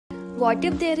What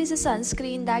if there is a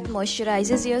sunscreen that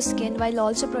moisturizes your skin while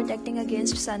also protecting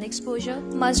against sun exposure?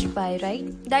 Must buy, right?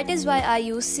 That is why I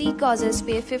use seekcaus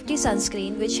SPF 50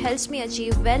 sunscreen, which helps me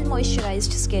achieve well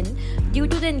moisturized skin due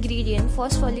to the ingredient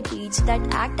phospholipids that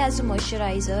act as a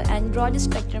moisturizer and broad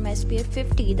spectrum SPF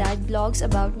 50 that blocks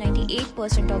about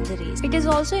 98% of the rays. It is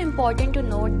also important to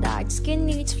note that skin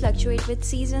needs fluctuate with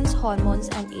seasons, hormones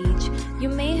and age. You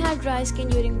may have dry skin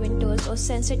during winters or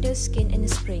sensitive skin in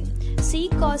spring.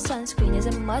 Seekcaus sunscreen is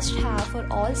a must-have for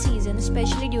all seasons,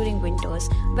 especially during winters.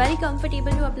 Very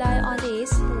comfortable to apply on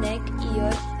face, neck,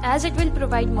 ear, as it will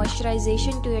provide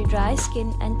moisturization to your dry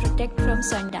skin and protect from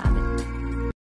sun damage.